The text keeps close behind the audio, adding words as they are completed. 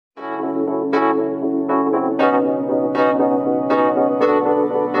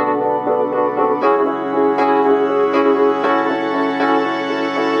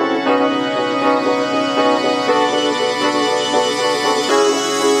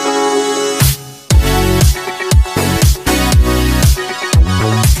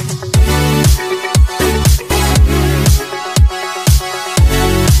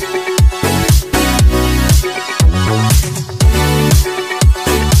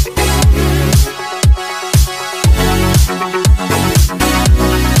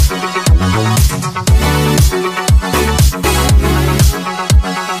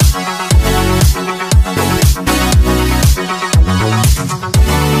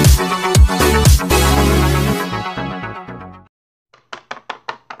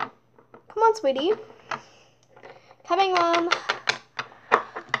Come on, sweetie. Coming, Mom.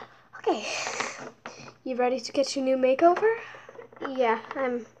 Okay. You ready to get your new makeover? Yeah,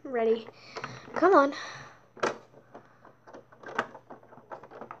 I'm ready. Come on.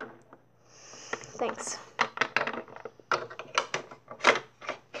 Thanks.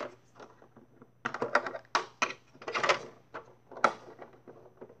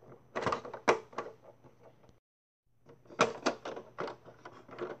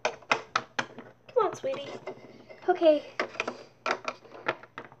 Come on, sweetie. Okay.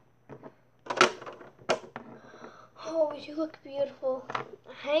 Oh, you look beautiful.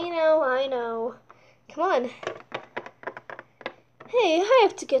 I know. Come on. Hey, I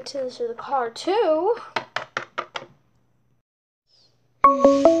have to get to the car too.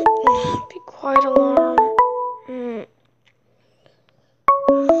 Be quiet, alarm.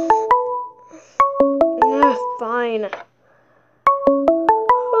 Fine.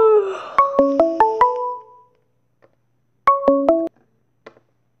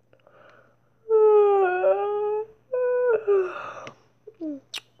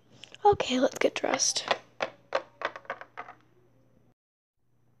 Okay, let's get dressed.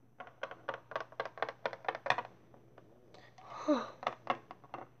 Huh.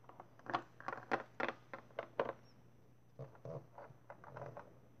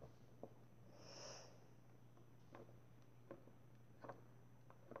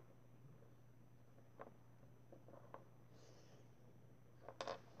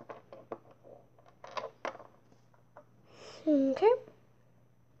 Okay.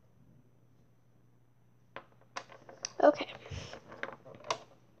 Okay.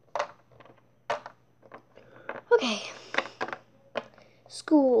 Okay.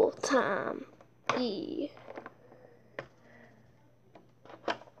 School time.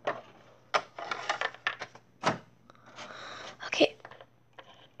 Okay.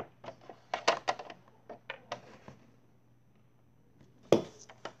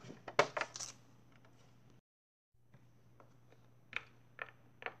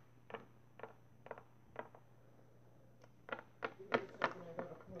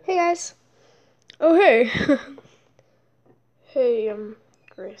 Hey guys. Oh hey. Hey,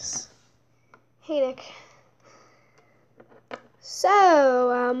 Grace. Hey Nick.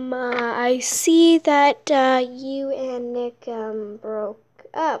 So, I see that you and Nick broke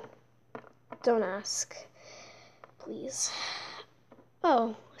up. Don't ask, please.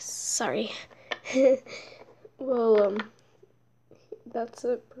 Oh, sorry. Well, that's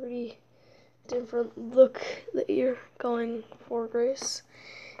a pretty different look that you're going for, Grace.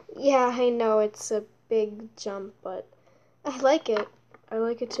 Yeah, I know it's a big jump, but I like it. I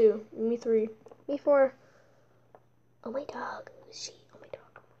like it too. Me 3. Me 4. Oh my dog. Who is she? Oh my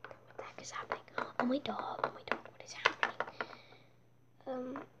dog. What the heck is happening? Oh my dog. Oh my dog. What is happening?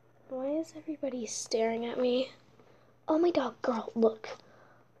 Why is everybody staring at me? Oh my dog, girl, look.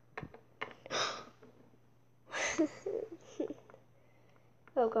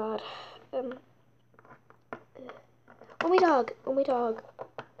 Oh god. Oh my dog. Oh my dog.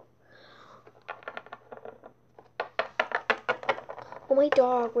 Oh my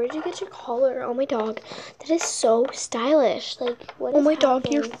dog, where did you get your collar? Oh my dog, that is so stylish. Like, what is Oh my happening? dog,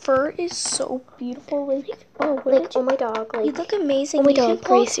 your fur is so beautiful. Like, oh my dog, like, you look amazing. Oh my You dog, should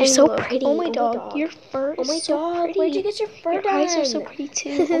go Grace, you're and so look. pretty. Oh my dog, your fur Oh is my so dog, pretty. where'd you get your fur your done? eyes are so pretty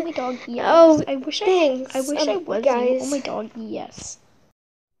too. Oh my dog, yes. Oh, I wish thanks. I wish I was guys. you. Oh my dog, yes.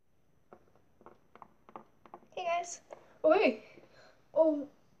 Hey guys. Oh hey. Oh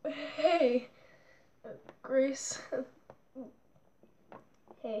hey. Grace.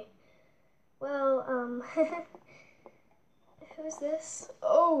 Hey. Well, who's this?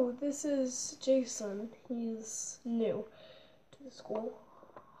 Oh, this is Jason. He's new to the school.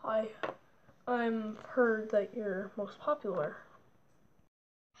 Hi. I'm heard that you're most popular.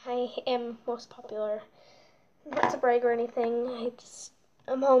 I am most popular. Not to brag or anything,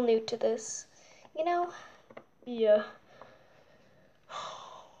 I'm all new to this. You know? Yeah.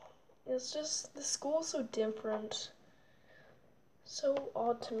 It's just, the school's so different. So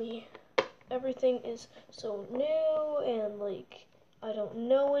odd to me. Everything is so new and like, I don't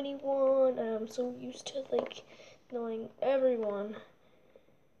know anyone and I'm so used to like knowing everyone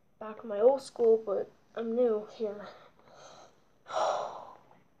back in my old school, but I'm new here.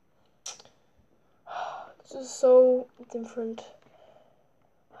 This is so different.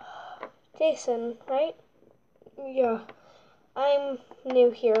 Jason, right? Yeah. I'm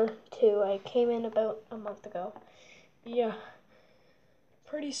new here too. I came in about a month ago. Yeah.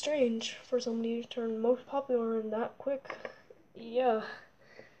 Pretty strange for somebody to turn most popular in that quick. Yeah.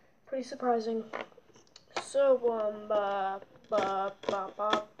 pretty surprising. So,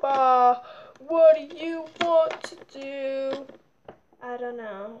 what do you want to do? I don't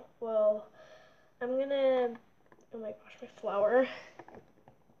know. Well, I'm gonna, oh my gosh, my flower.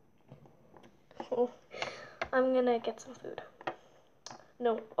 Oh, I'm gonna get some food.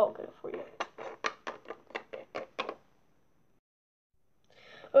 No, I'll get it for you.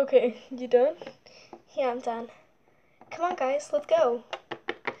 Okay, you done? Yeah, I'm done. Come on, guys, let's go.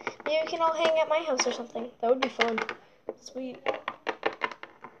 Maybe we can all hang at my house or something. That would be fun. Sweet.